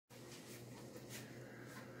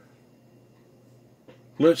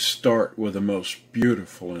Let's start with a most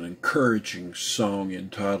beautiful and encouraging song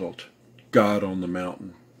entitled God on the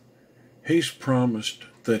Mountain. He's promised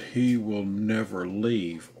that He will never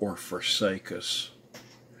leave or forsake us.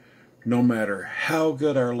 No matter how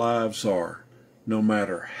good our lives are, no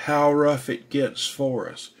matter how rough it gets for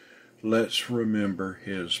us, let's remember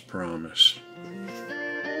His promise.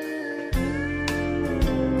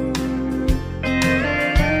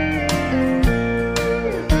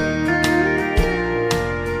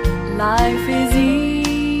 Life is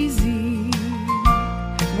easy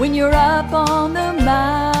when you're up on the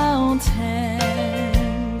mountain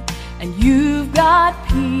and you've got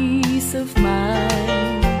peace of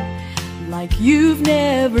mind like you've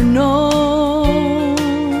never known.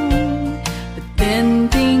 But then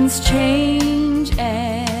things change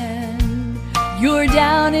and you're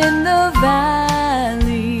down in the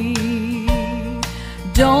valley.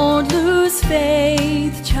 Don't lose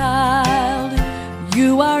faith, child.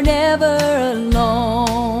 You are never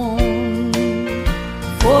alone,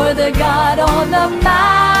 for the God on the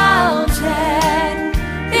mountain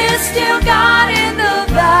is still God in the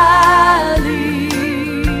valley.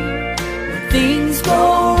 When things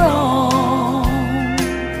go wrong,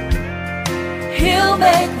 He'll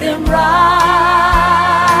make them right,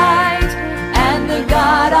 and the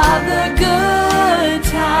God of the good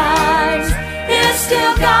times is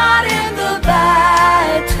still God in the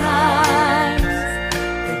bad times.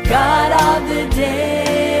 God of the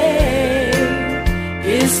day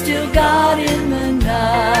is still God in the night.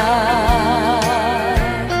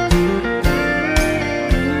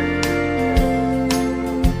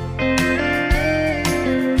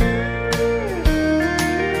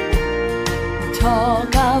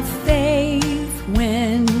 Talk of faith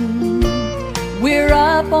when we're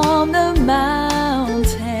up on the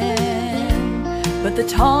mountain, but the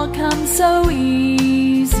talk comes so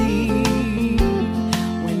easy.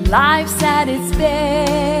 Life's at its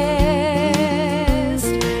best,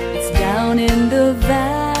 it's down in the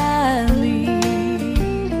valley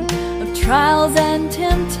of trials and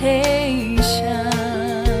temptation.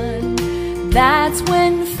 That's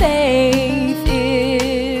when faith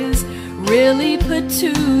is really put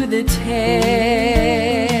to the test.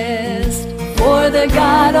 For the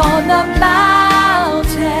God on the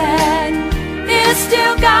mountain is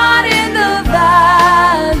still God in the valley.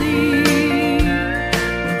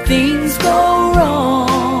 Things go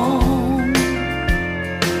wrong,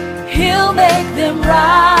 He'll make them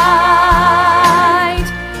right,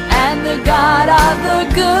 and the God of the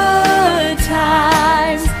good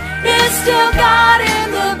times is still God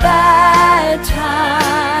in the bad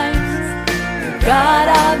times. The God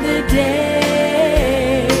of the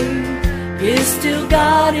day is still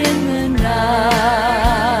God in the night.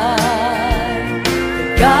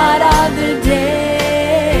 The God of the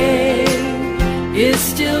day is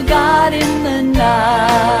still God in the night.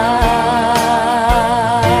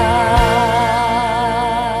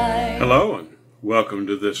 Hello and welcome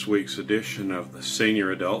to this week's edition of the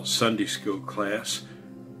Senior Adult Sunday School class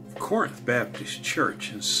of Corinth Baptist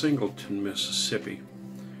Church in Singleton, Mississippi.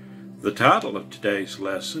 The title of today's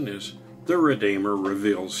lesson is The Redeemer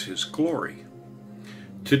Reveals His Glory.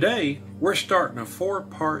 Today we're starting a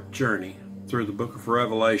four-part journey through the book of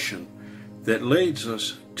Revelation that leads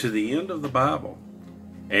us to the end of the Bible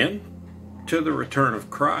and to the return of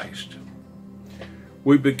Christ.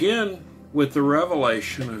 We begin with the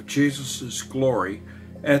revelation of Jesus' glory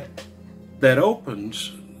that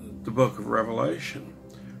opens the book of Revelation.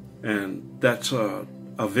 And that's a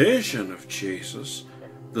vision of Jesus,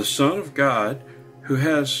 the Son of God, who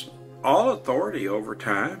has all authority over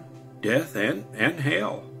time, death, and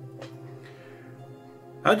hell.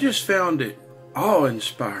 I just found it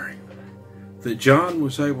awe-inspiring that John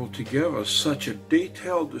was able to give us such a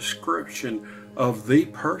detailed description of the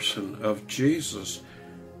person of Jesus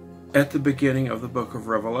at the beginning of the book of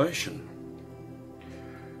Revelation.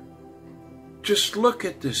 Just look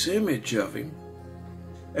at this image of Him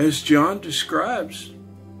as John describes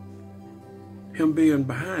Him being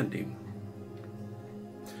behind Him.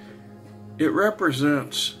 It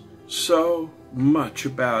represents so much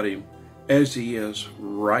about Him as He is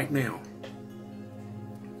right now.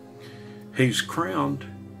 He's crowned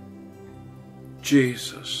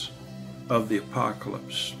Jesus of the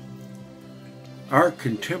Apocalypse. Our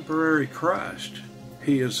contemporary Christ.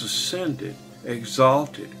 He is ascended,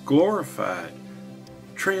 exalted, glorified,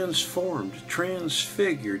 transformed,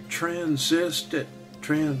 transfigured, transcendent,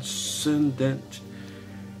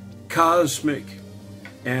 cosmic,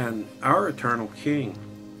 and our eternal King.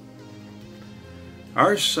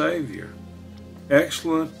 Our Savior,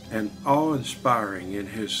 excellent and awe-inspiring in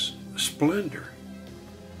His splendor,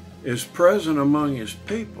 is present among His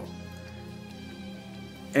people.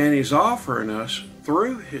 And He's offering us,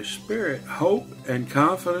 through His Spirit, hope and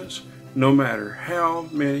confidence, no matter how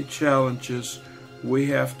many challenges we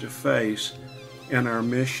have to face in our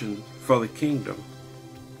mission for the kingdom.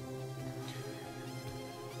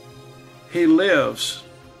 He lives,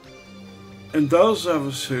 and those of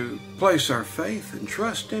us who place our faith and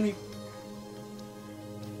trust in Him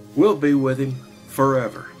will be with Him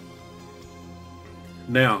forever.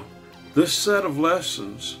 Now, this set of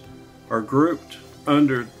lessons are grouped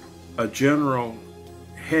under a general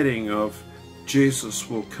heading of Jesus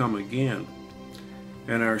will come again.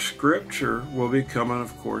 And our scripture will be coming,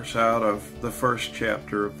 of course, out of the first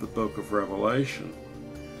chapter of the book of Revelation.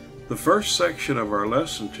 The first section of our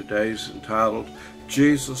lesson today is entitled,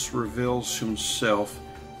 Jesus Reveals Himself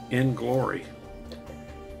in Glory.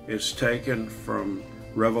 It's taken from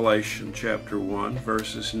Revelation chapter 1,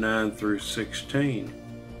 verses 9 through 16.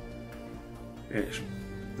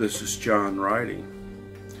 This is John writing.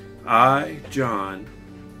 I, John,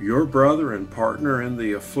 your brother and partner in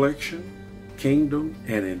the affliction, kingdom,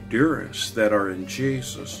 and endurance that are in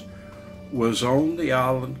Jesus, was on the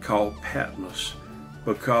island called Patmos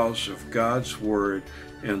because of God's word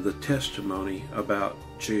and the testimony about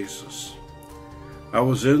Jesus. I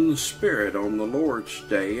was in the Spirit on the Lord's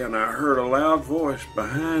day, and I heard a loud voice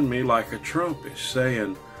behind me like a trumpet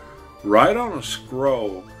saying, write on a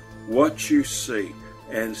scroll what you see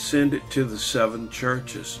and send it to the 7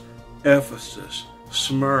 churches, Ephesus,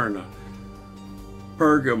 Smyrna,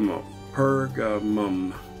 Pergamum,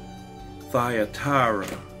 Thyatira,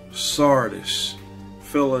 Sardis,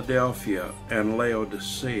 Philadelphia, and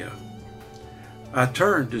Laodicea. I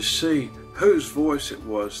turned to see whose voice it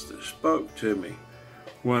was that spoke to me.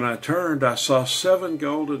 When I turned, I saw 7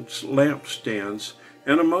 golden lampstands,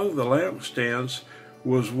 and among the lampstands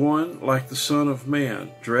was one like the Son of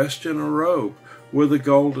Man, dressed in a robe with a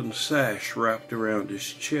golden sash wrapped around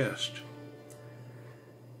his chest.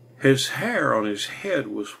 His hair on his head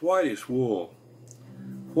was white as wool,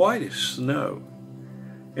 white as snow,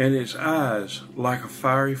 and his eyes like a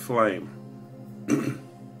fiery flame.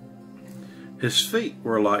 His feet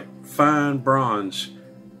were like fine bronze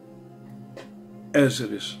as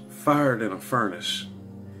it is fired in a furnace,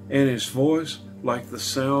 and his voice like the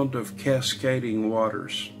sound of cascading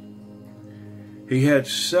waters. He had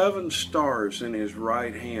 7 stars in his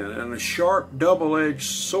right hand, and a sharp double-edged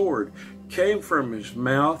sword came from his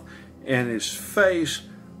mouth, and his face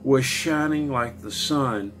was shining like the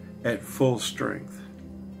sun at full strength.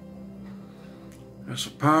 That's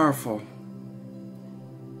a powerful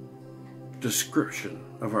description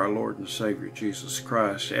of our Lord and Savior Jesus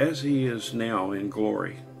Christ as He is now in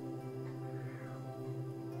glory.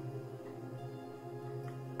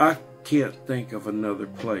 I can't think of another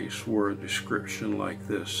place where a description like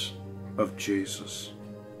this of Jesus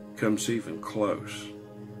comes even close.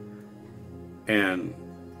 And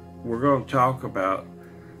we're going to talk about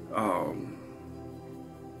well,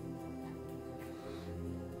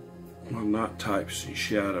 not types and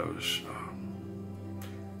shadows,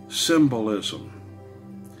 symbolism.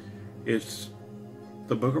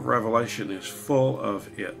 The book of Revelation is full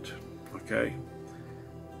of it, okay?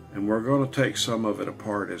 And we're going to take some of it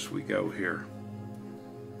apart as we go here.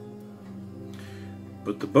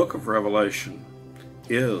 But the book of Revelation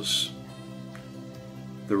is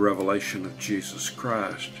the revelation of Jesus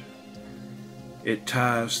Christ. It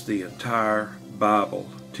ties the entire Bible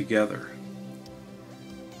together.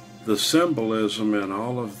 The symbolism and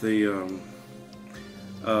all of the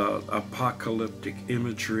apocalyptic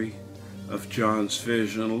imagery of John's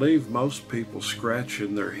vision leave most people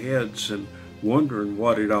scratching their heads and wondering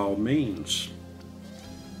what it all means.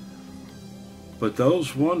 But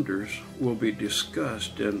those wonders will be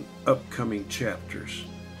discussed in upcoming chapters.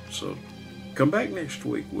 So come back next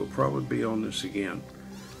week. We'll probably be on this again.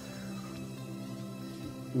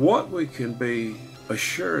 What we can be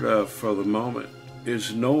assured of for the moment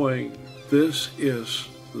is knowing this is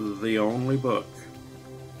the only book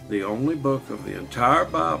of the entire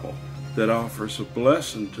Bible that offers a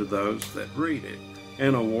blessing to those that read it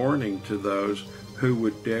and a warning to those who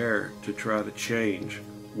would dare to try to change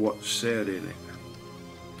what's said in it.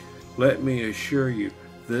 Let me assure you,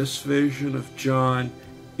 this vision of John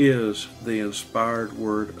is the inspired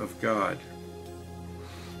Word of God.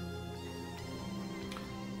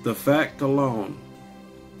 That fact alone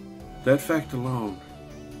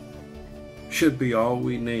should be all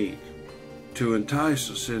we need to entice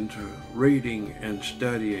us into reading and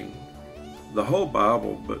studying the whole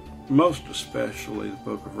Bible, but most especially the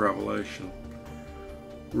book of Revelation.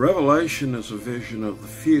 Revelation is a vision of the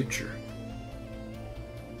future,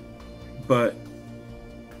 but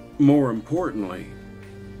more importantly,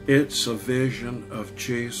 it's a vision of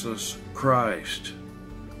Jesus Christ.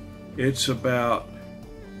 It's about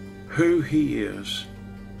who He is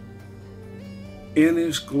in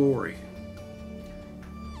His glory,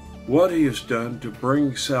 what He has done to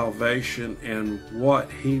bring salvation, and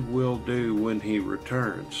what He will do when He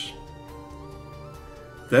returns.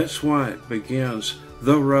 That's why it begins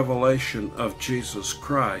the revelation of Jesus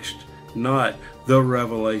Christ, not the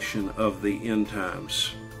revelation of the end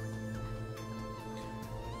times.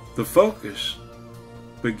 The focus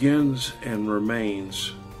begins and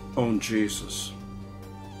remains on Jesus.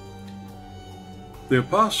 The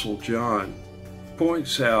Apostle John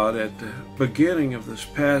points out at the beginning of this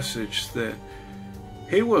passage that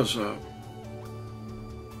he was a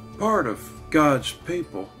part of God's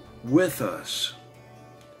people with us,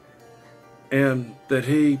 and that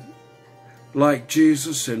he, like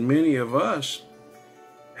Jesus and many of us,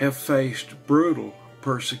 have faced brutal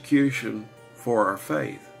persecution for our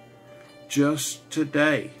faith. Just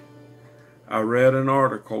today, I read an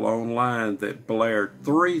article online that blared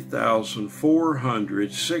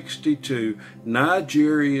 3,462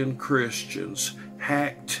 Nigerian Christians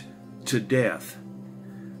hacked to death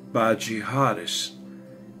by jihadists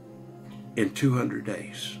in 200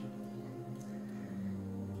 days.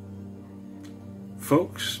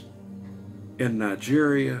 Folks in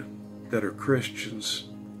Nigeria that are Christians,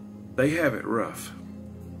 they have it rough.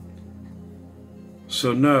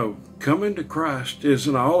 So no, coming to Christ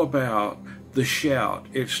isn't all about the shout.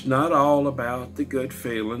 It's not all about the good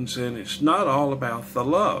feelings, and it's not all about the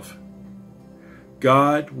love.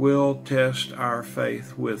 God will test our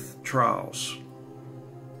faith with trials.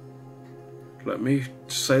 Let me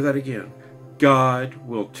say that again. God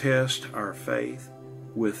will test our faith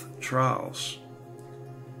with trials.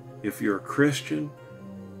 If you're a Christian,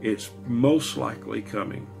 it's most likely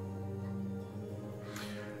coming.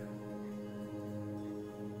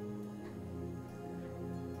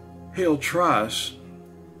 He'll try us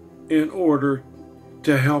in order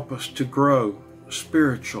to help us to grow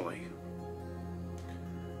spiritually.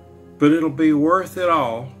 But it'll be worth it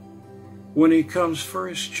all when He comes for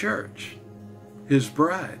His church, His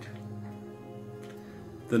bride.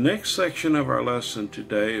 The next section of our lesson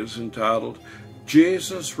today is entitled,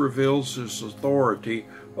 Jesus Reveals His Authority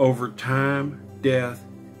Over Time, Death,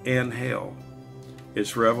 and Hell.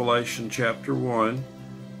 It's Revelation chapter 1,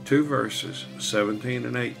 2 verses 17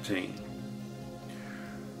 and 18.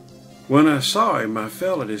 When I saw Him, I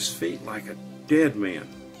fell at His feet like a dead man.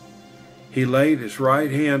 He laid His right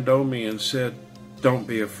hand on me and said, "Don't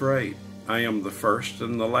be afraid. I am the first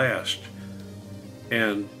and the last,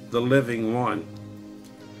 and the living one.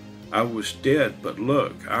 I was dead, but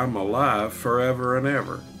look, I'm alive forever and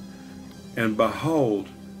ever. And behold,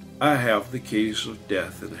 I have the keys of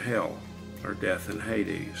death and hell," or death and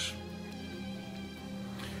Hades.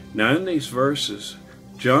 Now in these verses,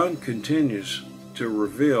 John continues to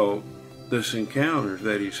reveal this encounter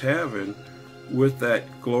that he's having with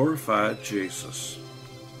that glorified Jesus.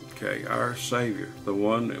 Okay, our Savior, the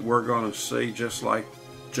one that we're going to see just like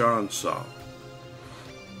John saw.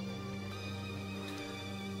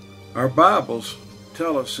 Our Bibles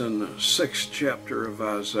tell us in the 6th chapter of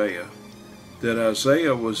Isaiah that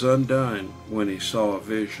Isaiah was undone when he saw a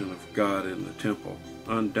vision of God in the temple.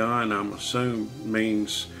 Undone, I'm assuming,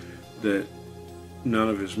 means that none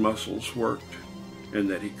of his muscles worked and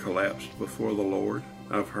that he collapsed before the Lord.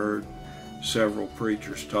 I've heard several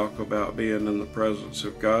preachers talk about being in the presence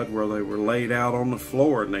of God where they were laid out on the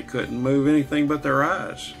floor and they couldn't move anything but their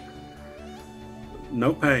eyes.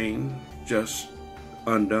 No pain, just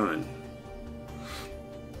undone.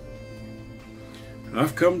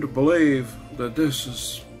 I've come to believe that this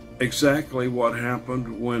is exactly what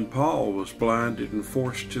happened when Paul was blinded and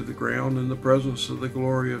forced to the ground in the presence of the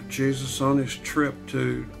glory of Jesus on his trip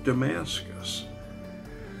to Damascus.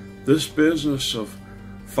 This business of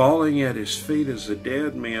falling at his feet as a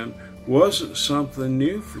dead man wasn't something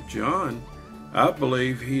new for John. I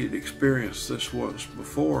believe he had experienced this once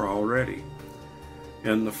before already.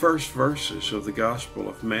 In the first verses of the Gospel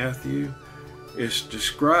of Matthew, it's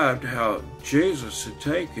described how Jesus had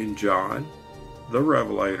taken John, the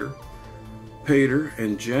Revelator, Peter,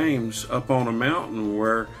 and James up on a mountain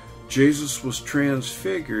where Jesus was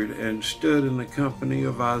transfigured and stood in the company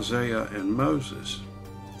of Isaiah and Moses.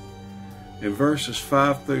 In verses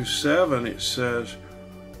 5 through 7 it says,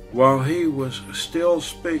 "While he was still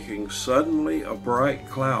speaking, suddenly a bright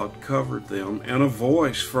cloud covered them, and a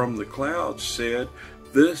voice from the cloud said,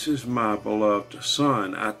 'This is my beloved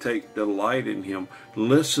Son. I take delight in him.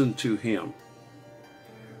 Listen to him.'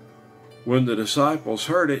 When the disciples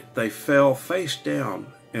heard it, they fell face down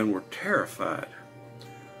and were terrified.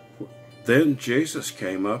 Then Jesus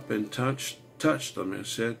came up and touched them and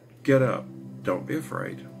said, "Get up, don't be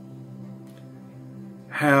afraid."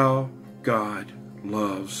 How God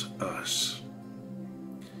loves us.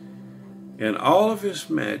 In all of His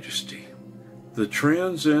majesty, the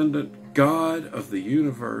transcendent God of the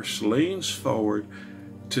universe leans forward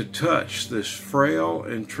to touch this frail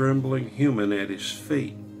and trembling human at His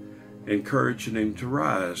feet, encouraging him to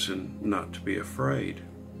rise and not to be afraid.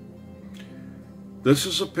 This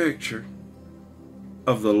is a picture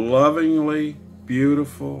of the lovingly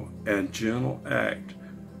beautiful and gentle act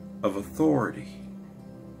of authority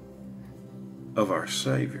of our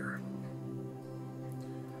Savior.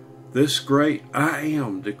 This great I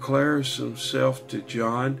Am declares Himself to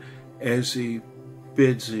John as He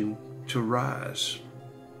bids him to rise.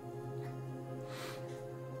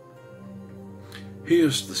 He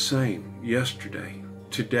is the same yesterday,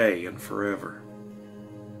 today, and forever.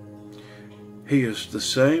 He is the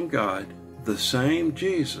same God, the same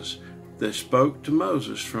Jesus that spoke to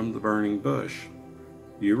Moses from the burning bush.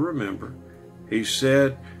 You remember, He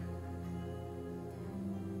said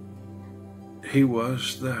He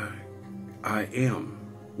was the I Am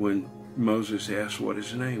when Moses asked what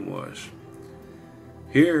His name was.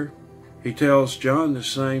 Here, He tells John the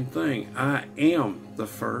same thing. I am the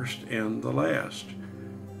first and the last.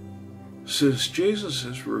 Since Jesus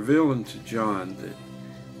is revealing to John that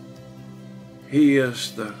He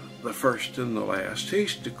is the first and the last,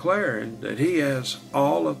 He's declaring that He has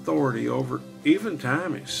all authority over even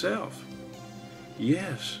time itself.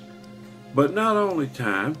 Yes, but not only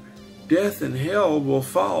time, death and hell will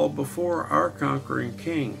fall before our conquering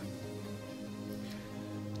King.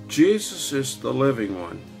 Jesus is the living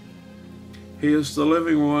one. He is the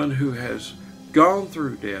living one who has gone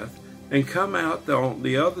through death and come out on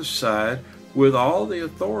the other side with all the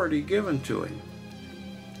authority given to Him.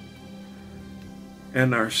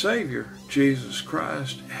 And our Savior, Jesus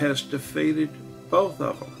Christ, has defeated both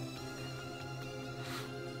of them.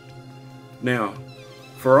 Now,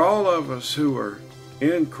 for all of us who are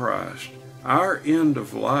in Christ, our end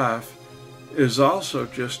of life is also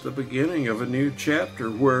just the beginning of a new chapter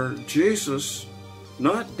where Jesus,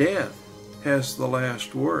 not death, has the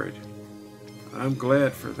last word. I'm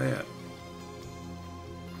glad for that.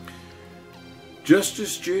 Just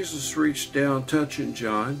as Jesus reached down touching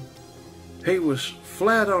John, He was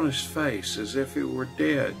flat on His face as if He were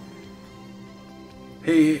dead.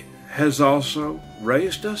 He has also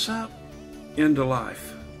raised us up into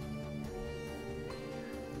life.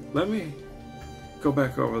 Let me go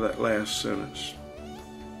back over that last sentence.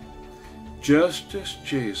 Just as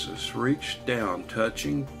Jesus reached down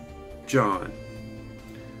touching John,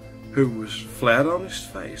 who was flat on his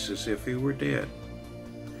face as if he were dead,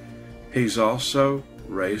 He's also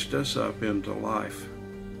raised us up into life.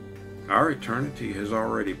 Our eternity has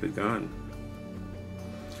already begun.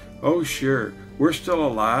 Oh, sure, we're still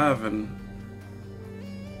alive, and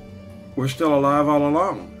we're still alive all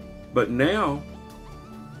along. But now,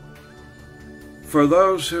 for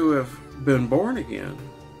those who have been born again,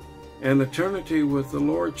 an eternity with the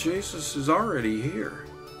Lord Jesus is already here.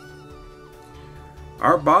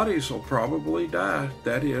 Our bodies will probably die,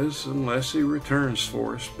 that is, unless He returns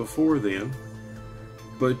for us before then.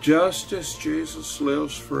 But just as Jesus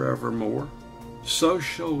lives forevermore, so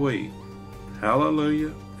shall we.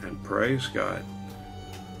 Hallelujah and praise God.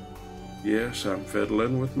 Yes, I'm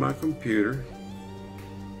fiddling with my computer.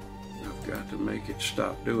 I've got to make it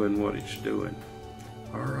stop doing what it's doing.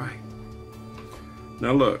 All right.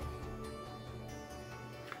 Now look.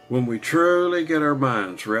 When we truly get our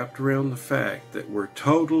minds wrapped around the fact that we're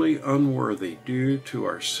totally unworthy due to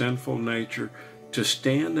our sinful nature to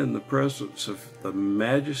stand in the presence of the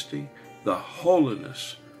majesty, the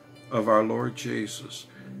holiness of our Lord Jesus,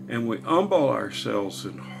 and we humble ourselves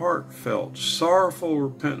in heartfelt, sorrowful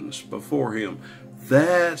repentance before Him,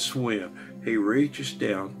 that's when He reaches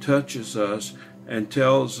down, touches us, and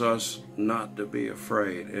tells us not to be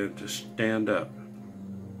afraid and to stand up.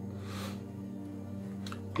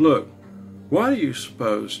 Look, why do you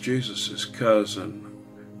suppose Jesus' cousin,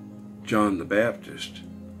 John the Baptist,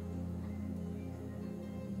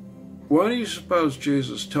 why do you suppose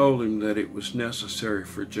Jesus told him that it was necessary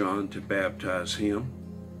for John to baptize him?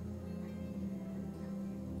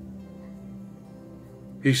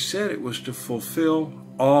 He said it was to fulfill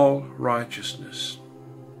all righteousness.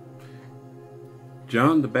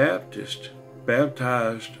 John the Baptist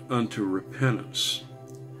baptized unto repentance.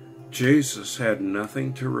 Jesus had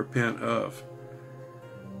nothing to repent of.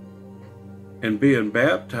 And being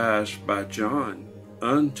baptized by John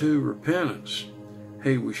unto repentance,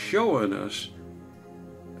 he was showing us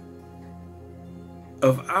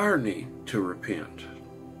of our need to repent.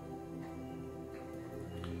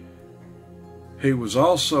 He was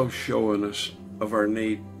also showing us of our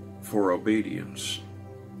need for obedience.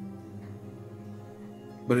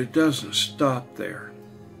 But it doesn't stop there.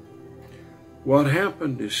 What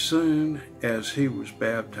happened as soon as he was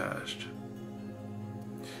baptized,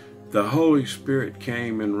 the Holy Spirit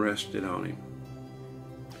came and rested on him.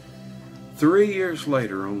 3 years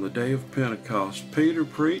later, on the day of Pentecost, Peter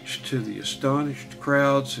preached to the astonished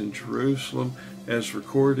crowds in Jerusalem, as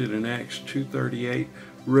recorded in Acts 2:38,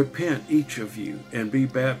 "Repent, each of you, and be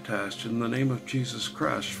baptized in the name of Jesus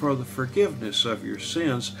Christ for the forgiveness of your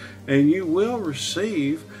sins, and you will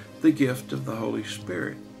receive the gift of the Holy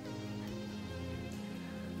Spirit."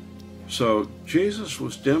 So Jesus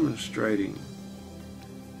was demonstrating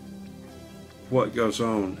what goes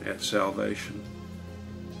on at salvation: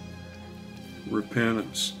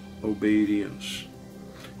 repentance, obedience,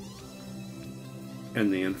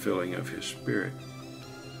 and the infilling of His Spirit.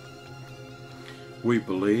 We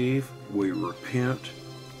believe, we repent,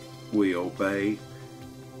 we obey,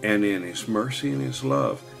 and in His mercy and His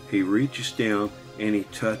love, He reaches down and He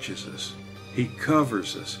touches us. He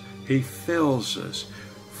covers us. He fills us.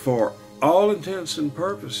 For all intents and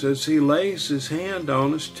purposes, He lays His hand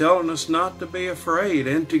on us, telling us not to be afraid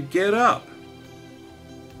and to get up.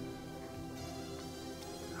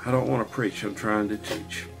 I don't want to preach, I'm trying to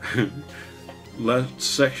teach.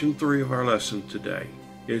 Section 3 of our lesson today.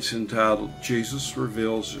 It's entitled, Jesus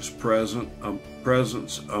Reveals His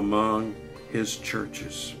Presence Among His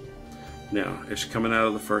Churches. Now, it's coming out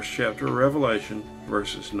of the first chapter of Revelation,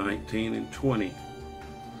 verses 19 and 20.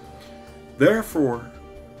 Therefore,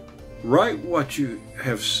 write what you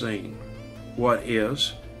have seen, what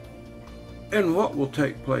is, and what will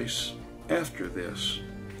take place after this.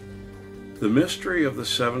 The mystery of the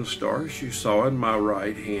 7 stars you saw in my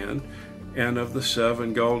right hand, and of the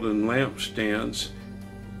 7 golden lampstands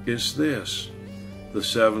is this: the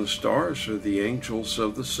 7 stars are the angels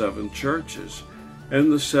of the 7 churches,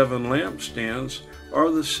 and the 7 lampstands are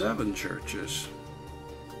the 7 churches.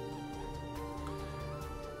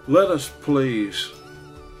 Let us please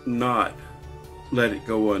not let it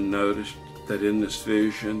go unnoticed that in this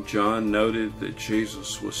vision John noted that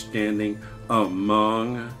Jesus was standing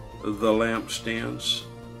among the lampstands,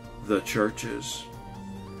 the churches.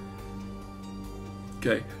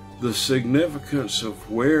 Okay, the significance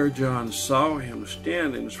of where John saw Him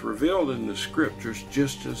standing is revealed in the scriptures,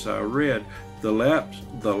 just as I read. The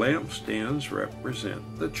lampstands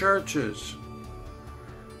represent the churches.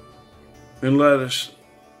 And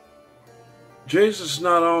Jesus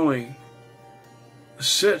not only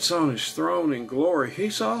sits on His throne in glory,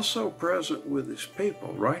 He's also present with His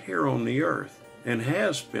people right here on the earth, and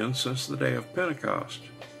has been since the day of Pentecost,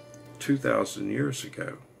 2,000 years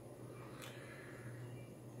ago.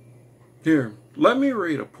 Here, let me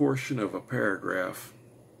read a portion of a paragraph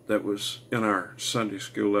that was in our Sunday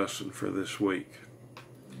school lesson for this week.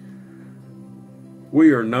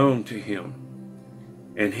 We are known to Him,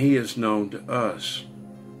 and He is known to us.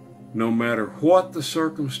 No matter what the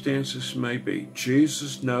circumstances may be,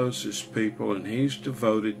 Jesus knows His people, and He's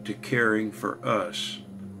devoted to caring for us.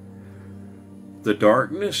 The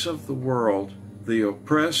darkness of the world, the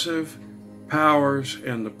oppressive powers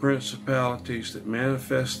and the principalities that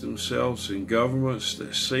manifest themselves in governments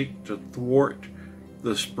that seek to thwart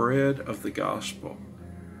the spread of the gospel,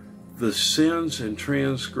 the sins and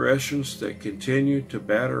transgressions that continue to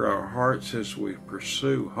batter our hearts as we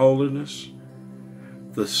pursue holiness,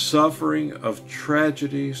 the suffering of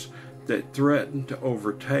tragedies that threaten to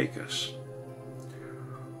overtake us.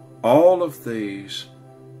 All of these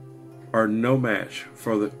are no match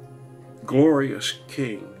for the glorious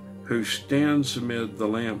King who stands amid the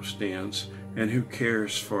lampstands and who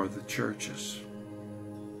cares for the churches.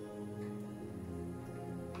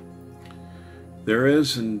 There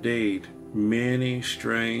is indeed many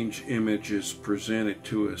strange images presented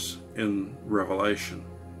to us in Revelation.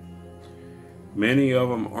 Many of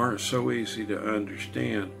them aren't so easy to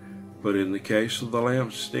understand, but in the case of the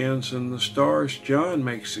lampstands and the stars, John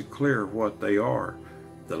makes it clear what they are.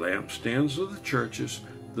 The lampstands of the churches,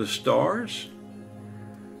 the stars.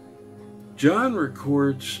 John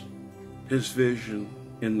records his vision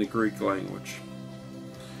in the Greek language.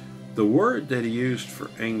 The word that he used for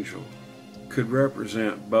angel could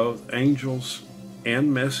represent both angels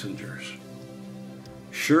and messengers.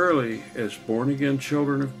 Surely, as born-again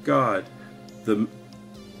children of God, the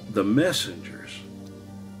messengers,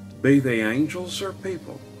 be they angels or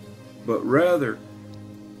people, but rather,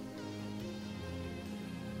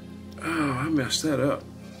 I messed that up.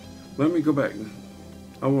 Let me go back.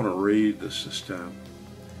 I want to read this time.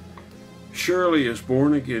 Surely, as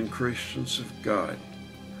born-again Christians of God,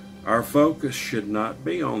 Our focus should not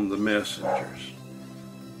be on the messengers,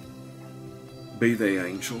 be they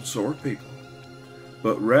angels or people,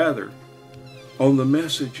 but rather on the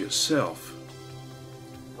message itself.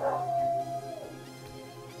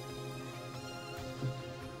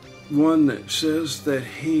 One that says that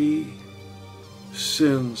he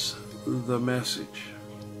sends the message.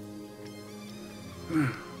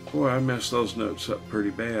 Boy, I messed those notes up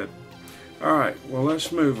pretty bad. All right, well,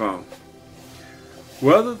 let's move on.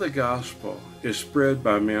 Whether the gospel is spread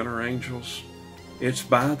by men or angels, it's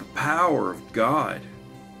by the power of God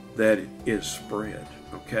that it is spread,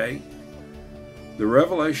 okay? The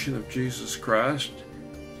revelation of Jesus Christ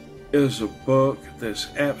is a book that's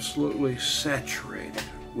absolutely saturated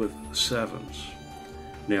with sevens.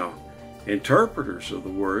 Now, interpreters of the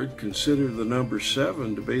word consider the number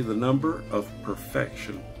 7 to be the number of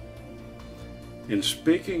perfection. In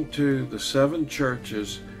speaking to the 7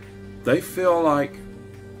 churches, they feel like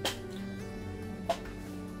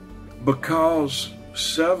because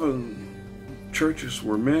 7 churches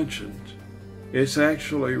were mentioned, it's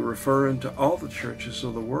actually referring to all the churches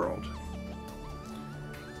of the world.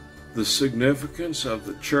 The significance of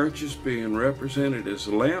the churches being represented as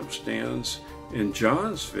lampstands in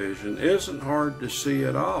John's vision isn't hard to see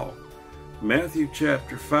at all. Matthew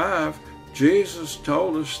chapter 5, Jesus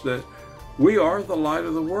told us that we are the light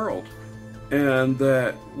of the world and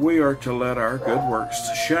that we are to let our good works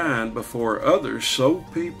shine before others so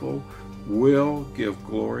people will give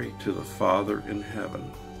glory to the Father in heaven.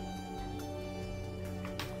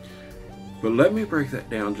 But let me break that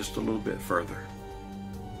down just a little bit further.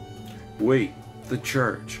 We, the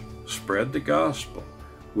church, spread the gospel,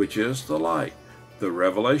 which is the light, the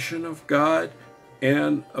revelation of God,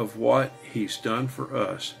 and of what He's done for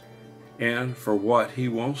us, and for what He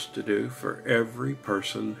wants to do for every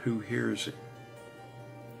person who hears it.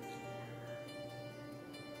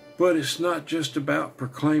 But it's not just about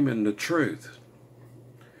proclaiming the truth.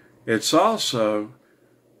 It's also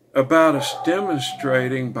about us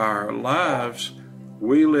demonstrating by our lives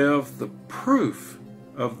we live the proof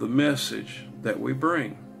of the message that we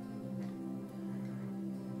bring.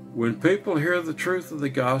 When people hear the truth of the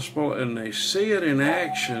gospel and they see it in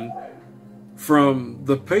action from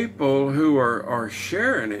the people who are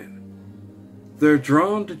sharing it, they're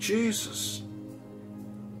drawn to Jesus,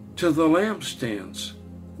 to the lampstands,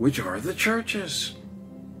 which are the churches.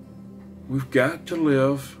 We've got to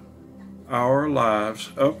live our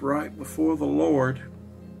lives upright before the Lord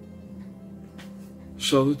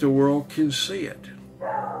so that the world can see it.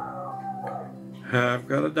 I've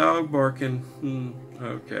got a dog barking.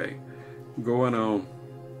 Okay, going on.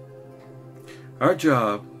 Our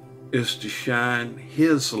job is to shine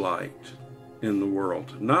His light in the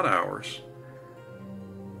world, not ours.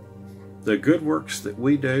 The good works that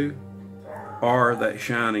we do are that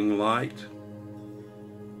shining light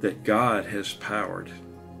that God has powered.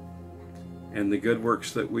 And the good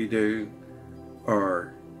works that we do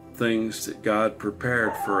are things that God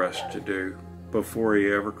prepared for us to do before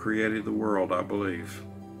He ever created the world, I believe.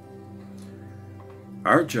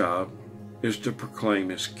 Our job is to proclaim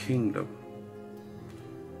His kingdom.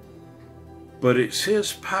 But it's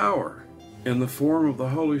His power in the form of the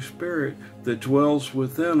Holy Spirit that dwells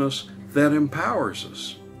within us that empowers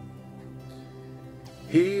us.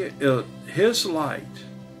 His light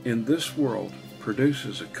in this world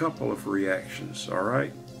produces a couple of reactions, all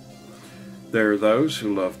right? There are those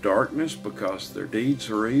who love darkness because their deeds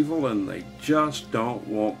are evil and they just don't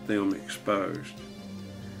want them exposed.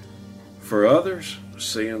 For others,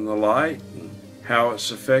 seeing the light and how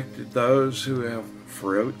it's affected those who have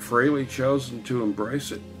freely chosen to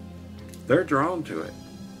embrace it, they're drawn to it.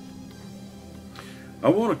 I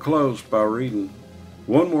want to close by reading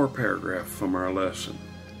one more paragraph from our lesson.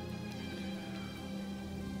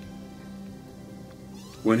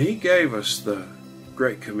 When He gave us the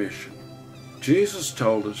Great Commission, Jesus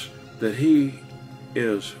told us that He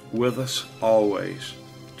is with us always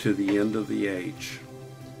to the end of the age.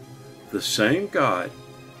 The same God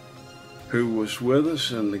who was with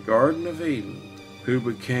us in the Garden of Eden, who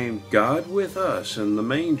became God with us in the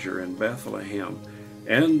manger in Bethlehem,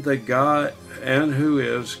 and who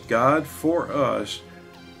is God for us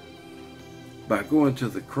by going to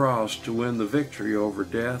the cross to win the victory over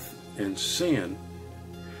death and sin.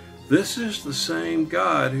 This is the same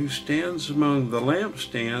God who stands among the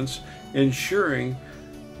lampstands, ensuring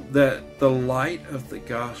that the light of the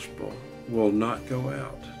gospel will not go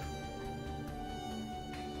out.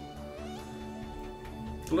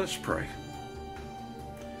 Let's pray.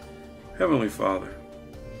 Heavenly Father,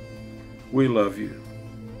 we love You.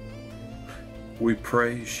 We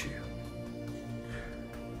praise You.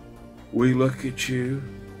 We look at You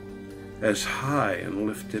as high and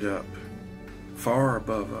lifted up, far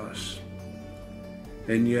above us.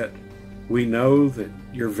 And yet we know that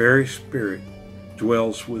your very Spirit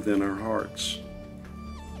dwells within our hearts.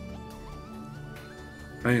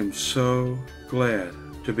 I am so glad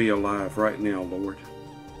to be alive right now, Lord.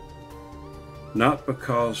 Not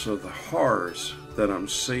because of the horrors that I'm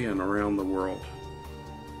seeing around the world,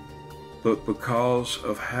 but because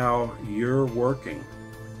of how you're working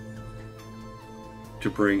to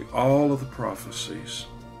bring all of the prophecies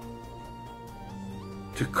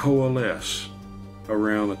to coalesce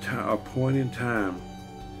around a point in time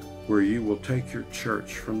where you will take your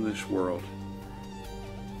church from this world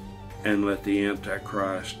and let the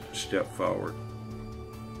Antichrist step forward.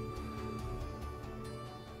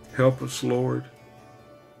 Help us, Lord,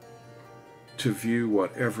 to view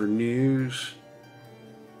whatever news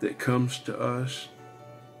that comes to us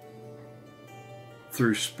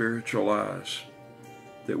through spiritual eyes,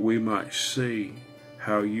 that we might see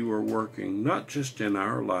how you are working, not just in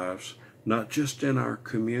our lives, not just in our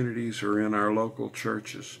communities or in our local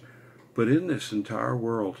churches, but in this entire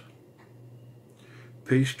world.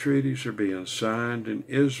 Peace treaties are being signed in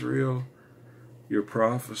Israel. Your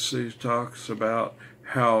prophecy talks about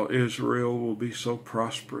how Israel will be so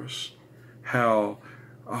prosperous, how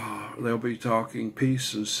they'll be talking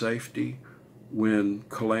peace and safety when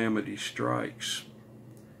calamity strikes.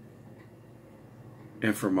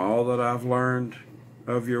 And from all that I've learned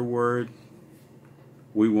of your word,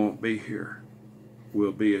 we won't be here.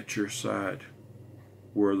 We'll be at your side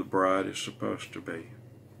where the bride is supposed to be.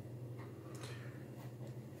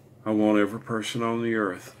 I want every person on the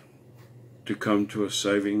earth to come to a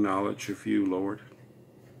saving knowledge of you, Lord,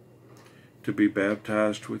 to be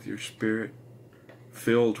baptized with your Spirit,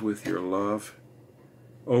 filled with your love,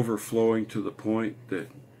 overflowing to the point that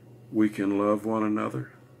we can love one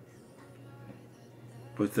another.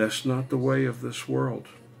 But that's not the way of this world.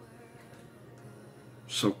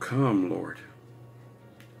 So come, Lord.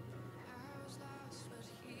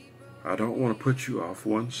 I don't want to put you off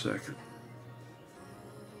 1 second.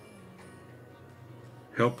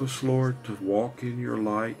 Help us, Lord, to walk in your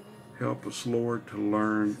light. Help us, Lord, to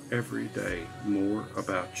learn every day more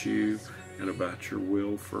about you and about your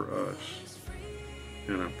will for us.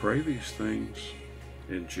 And I pray these things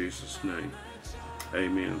in Jesus' name.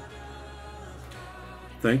 Amen.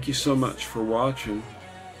 Thank you so much for watching.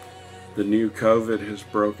 The new COVID has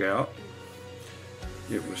broke out.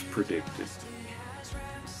 It was predicted.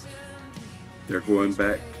 They're going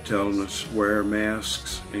back to telling us wear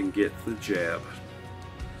masks and get the jab.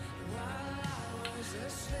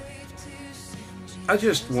 I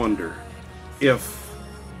just wonder if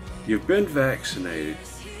you've been vaccinated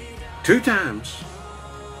 2 times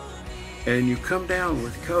and you come down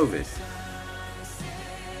with COVID,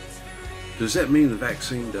 does that mean the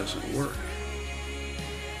vaccine doesn't work?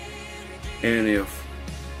 And if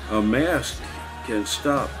a mask can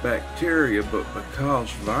stop bacteria, but because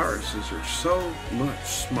viruses are so much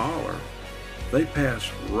smaller, they pass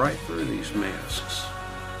right through these masks.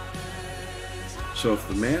 So if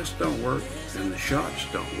the masks don't work and the shots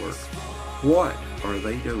don't work, what are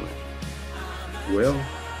they doing? Well,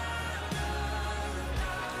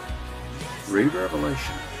 read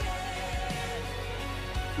Revelation.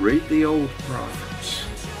 Read the old prophets.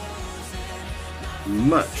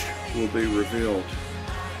 Much will be revealed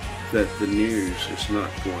that the news is not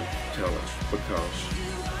going to tell us, because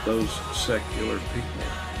those secular people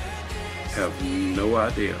have no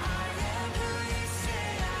idea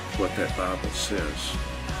what that Bible says.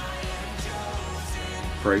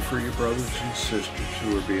 Pray for your brothers and sisters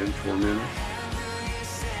who are being tormented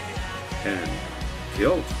and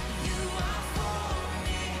killed.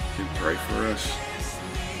 And pray for us,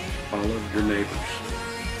 all of your neighbors,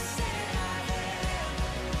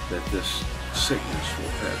 that this sickness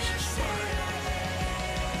will pass us by,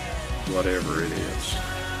 whatever it is.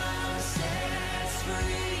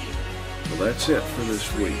 Well, that's it for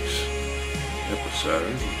this week's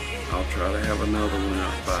episode. I'll try to have another one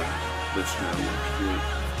out by this time next week.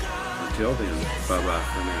 Until then, bye-bye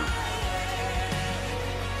for now.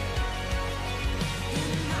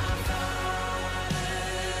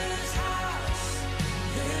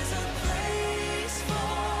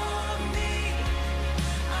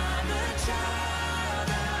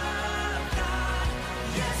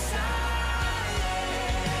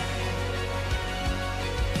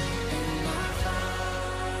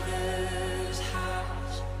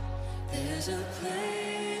 There's a place